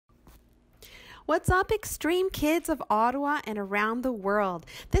What's up, X-treme kids of Ottawa and around the world?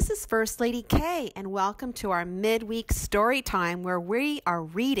 This is First Lady Kay, and welcome to our midweek story time where we are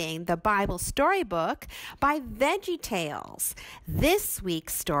reading the Bible storybook by Veggie Tales. This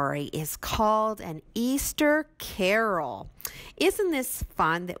week's story is called An Easter Carol. Isn't this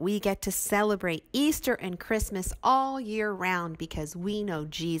fun that we get to celebrate Easter and Christmas all year round because we know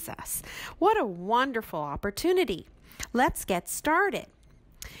Jesus? What a wonderful opportunity. Let's get started.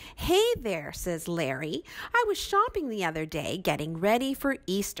 "Hey there," says Larry. "I was shopping the other day getting ready for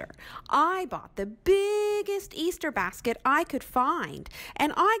Easter. I bought the biggest Easter basket I could find,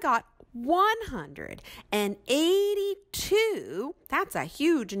 and I got 182, that's a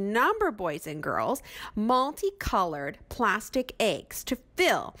huge number, boys and girls, multicolored plastic eggs to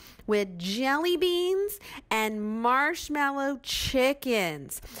fill with jelly beans and marshmallow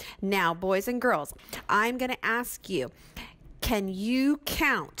chickens." Now, boys and girls, I'm going to ask you, can you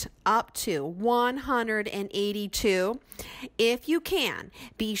count up to 182? If you can,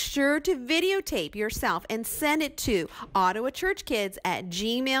 be sure to videotape yourself and send it to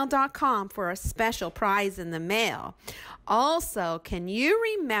ottawachurchkids@gmail.com for a special prize in the mail. Also, can you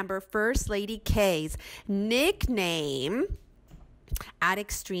remember First Lady Kay's nickname at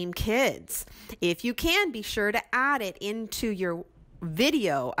X-treme Kids? If you can, be sure to add it into your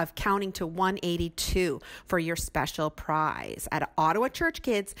video of counting to 182 for your special prize at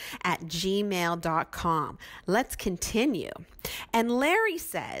ottawachurchkids@gmail.com. Let's continue. And Larry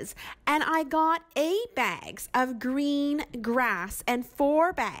says, "And I got 8 bags of green grass and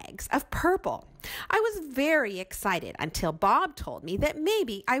 4 bags of purple. I was very excited until Bob told me that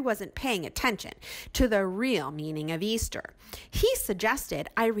maybe I wasn't paying attention to the real meaning of Easter. He suggested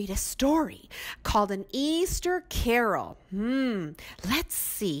I read a story called An Easter Carol. Let's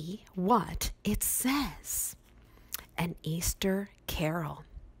see what it says." An Easter Carol.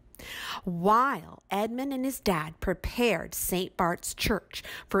 While Edmund and his dad prepared St. Bart's Church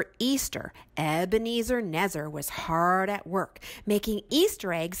for Easter, Ebenezer Nezer was hard at work making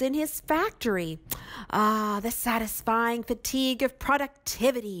Easter eggs in his factory. The satisfying fatigue of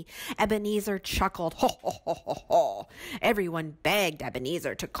productivity. Ebenezer chuckled. Ho, ho, ho, ho, ho. Everyone begged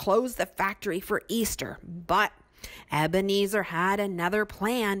Ebenezer to close the factory for Easter, but Ebenezer had another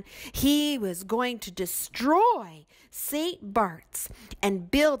plan. He was going to destroy St. Bart's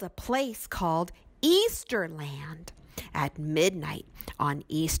and build a place called Easterland. At midnight on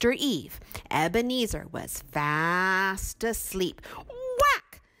Easter Eve, Ebenezer was fast asleep.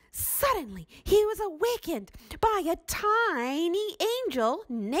 Whack! Suddenly, he was awakened by a tiny angel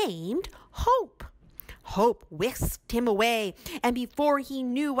named Hope. Hope whisked him away, and before he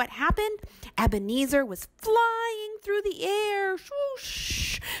knew what happened, Ebenezer was flying through the air,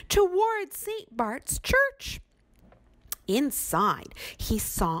 swoosh, towards St. Bart's Church. Inside, he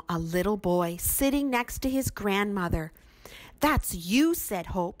saw a little boy sitting next to his grandmother. "That's you," said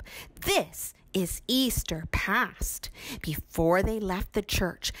Hope. "This is Easter past." Before they left the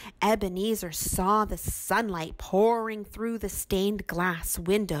church, Ebenezer saw the sunlight pouring through the stained glass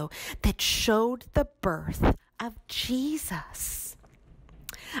window that showed the birth of Jesus.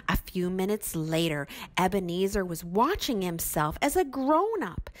 A few minutes later, Ebenezer was watching himself as a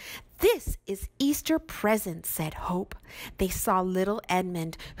grown-up. "This is Easter present," said Hope. They saw little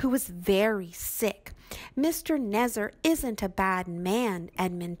Edmund, who was very sick. "Mr. Nezer isn't a bad man,"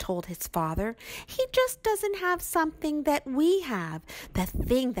 Edmund told his father. "He just doesn't have something that we have, the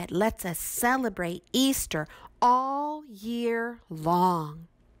thing that lets us celebrate Easter all year long."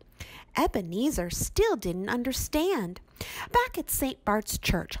 Ebenezer still didn't understand. Back at St. Bart's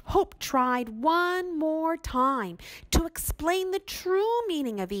Church, Hope tried one more time to explain the true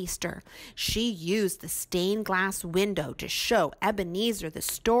meaning of Easter. She used the stained glass window to show Ebenezer the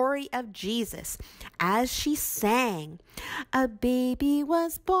story of Jesus as she sang, "A baby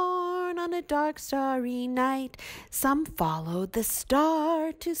was born on a dark starry night. Some followed the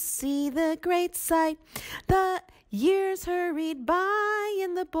star to see the great sight. The years hurried by,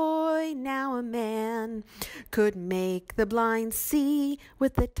 and the boy, now a man, could make the blind see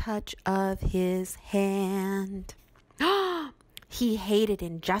with the touch of his hand." He hated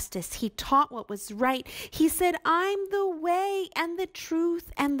injustice. He taught what was right. He said, "I'm the way and the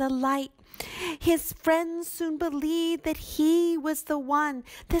truth and the light." His friends soon believed that he was the one,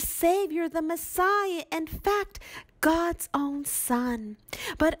 the Savior, the Messiah, in fact, God's own Son.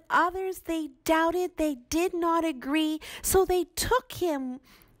 But others, they doubted, they did not agree, so they took him.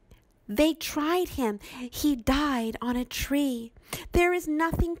 They tried him. He died on a tree. There is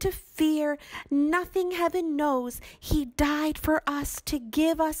nothing to fear, nothing heaven knows. He died for us to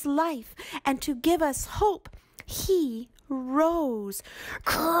give us life and to give us hope. He rose.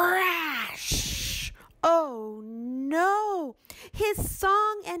 Crash! Oh no! His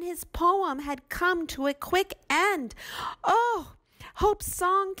song and his poem had come to a quick end. Oh! Hope's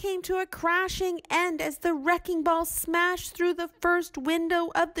song came to a crashing end as the wrecking ball smashed through the first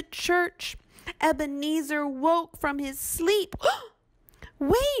window of the church. Ebenezer woke from his sleep.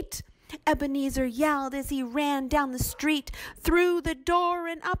 Wait! Ebenezer yelled as he ran down the street, through the door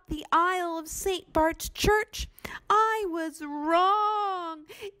and up the aisle of St. Bart's Church. I was wrong.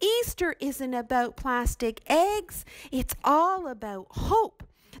 Easter isn't about plastic eggs. It's all about hope,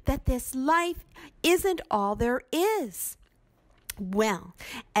 that this life isn't all there is. Well,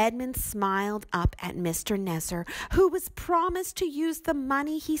 Edmund smiled up at Mr. Nesser, who was promised to use the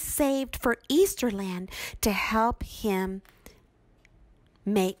money he saved for Easterland to help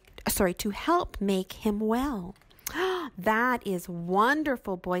make him well. That is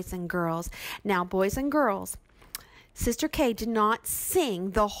wonderful, boys and girls. Now, boys and girls, Sister Kay did not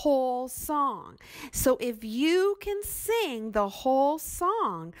sing the whole song. So if you can sing the whole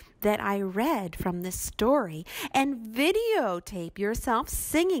song that I read from this story and videotape yourself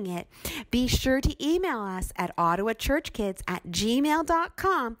singing it, be sure to email us at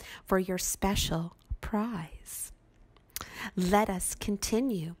ottawachurchkids@gmail.com for your special prize. Let us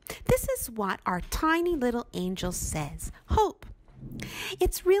continue. This is what our tiny little angel says. Hope.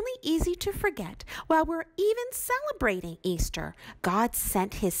 It's really easy to forget while we're even celebrating Easter. God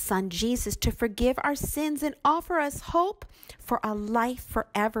sent his son Jesus to forgive our sins and offer us hope for a life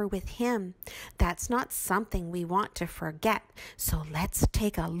forever with him. That's not something we want to forget. So let's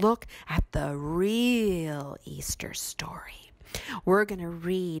take a look at the real Easter story. We're going to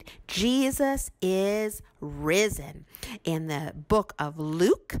read Jesus is Risen in the book of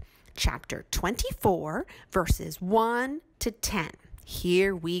Luke, chapter 24, verses 1 to 10.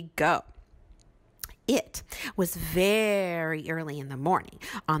 Here we go. It was very early in the morning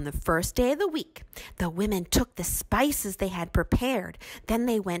on the first day of the week. The women took the spices they had prepared. Then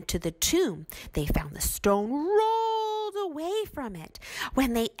they went to the tomb. They found the stone rolled away from it.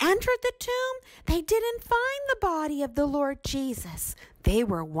 When they entered the tomb, they didn't find the body of the Lord Jesus. They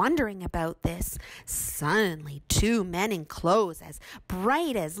were wondering about this. Suddenly, two men in clothes as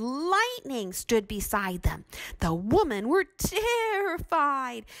bright as lightning stood beside them. The women were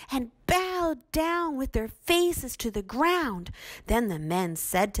terrified and bowed down with their faces to the ground. Then the men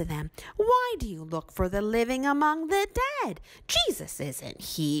said to them, "Why do you look for the living among the dead? Jesus isn't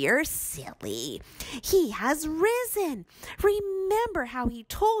here, silly. He has risen. Remember how he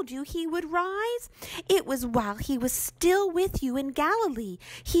told you he would rise? It was while he was still with you in Galilee.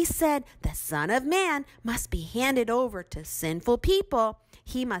 He said, the Son of Man must be handed over to sinful people.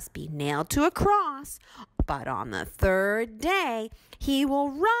 He must be nailed to a cross, but on the third day he will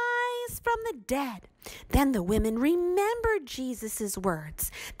rise from the dead." Then the women remembered Jesus'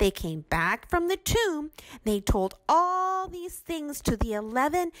 words. They came back from the tomb. They told all these things to the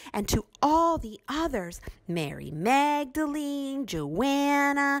 11 and to all the others. Mary Magdalene,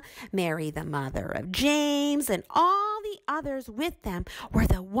 Joanna, Mary the mother of James, and all the others with them were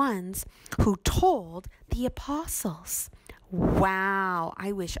the ones who told the apostles. Wow,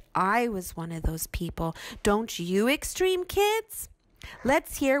 I wish I was one of those people. Don't you, X-treme kids?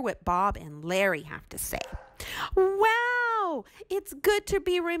 Let's hear what Bob and Larry have to say. Wow, it's good to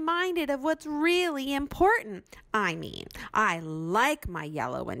be reminded of what's really important. I mean, I like my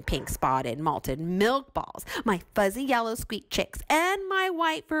yellow and pink spotted malted milk balls, my fuzzy yellow squeak chicks, and my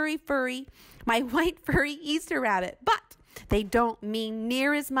white furry Easter rabbit, but they don't mean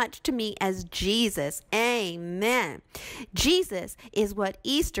near as much to me as Jesus. Amen. Jesus is what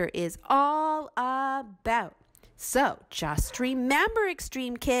Easter is all about. So just remember,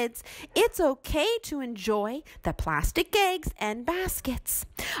 X-treme kids, it's okay to enjoy the plastic eggs and baskets.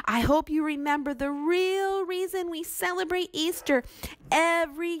 I hope you remember the real reason we celebrate Easter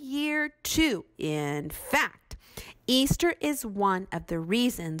every year too. In fact, Easter is one of the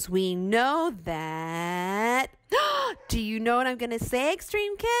reasons we know that... Do you know what I'm going to say,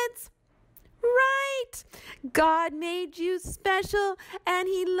 X-treme kids? Right. God made you special and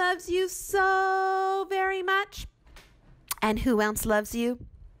he loves you so very much. And who else loves you?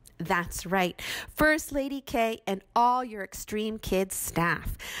 That's right, First Lady Kay and all your X-treme Kids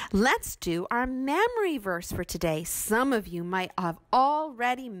staff. Let's do our memory verse for today. Some of you might have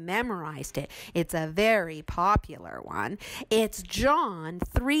already memorized it. It's a very popular one. It's John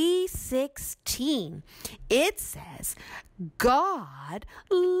 3:16. It says, God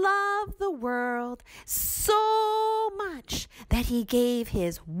loved the world so much that he gave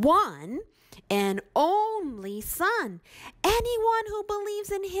his one and only Son. Anyone who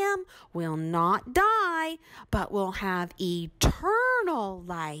believes in him will not die, but will have eternal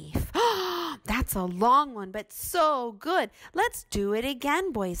life. That's a long one, but so good. Let's do it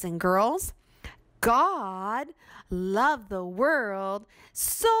again, boys and girls. God loved the world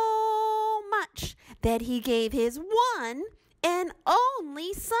so much that he gave his one and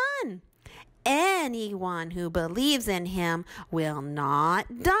only Son. Anyone who believes in him will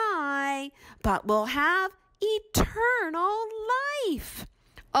not die, but will have eternal life.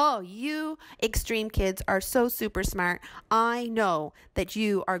 Oh, you X-treme kids are so super smart. I know that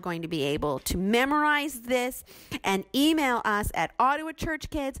you are going to be able to memorize this and email us at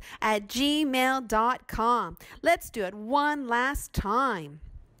ottawachurchkids@gmail.com. Let's do it one last time.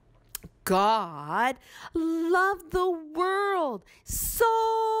 God loved the world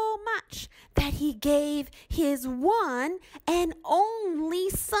so much that he gave his one and only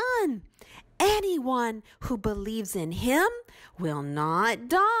Son. Anyone who believes in him will not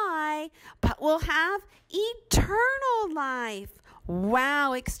die, but will have eternal life.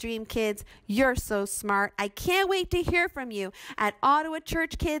 Wow, X-treme kids, you're so smart. I can't wait to hear from you at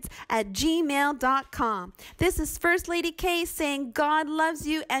ottawachurchkids@gmail.com. This is First Lady Kay saying God loves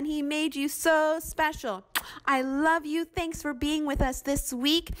you and he made you so special. I love you. Thanks for being with us this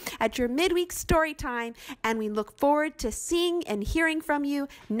week at your midweek story time, and we look forward to seeing and hearing from you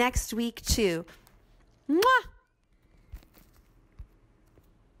next week too. Mwah!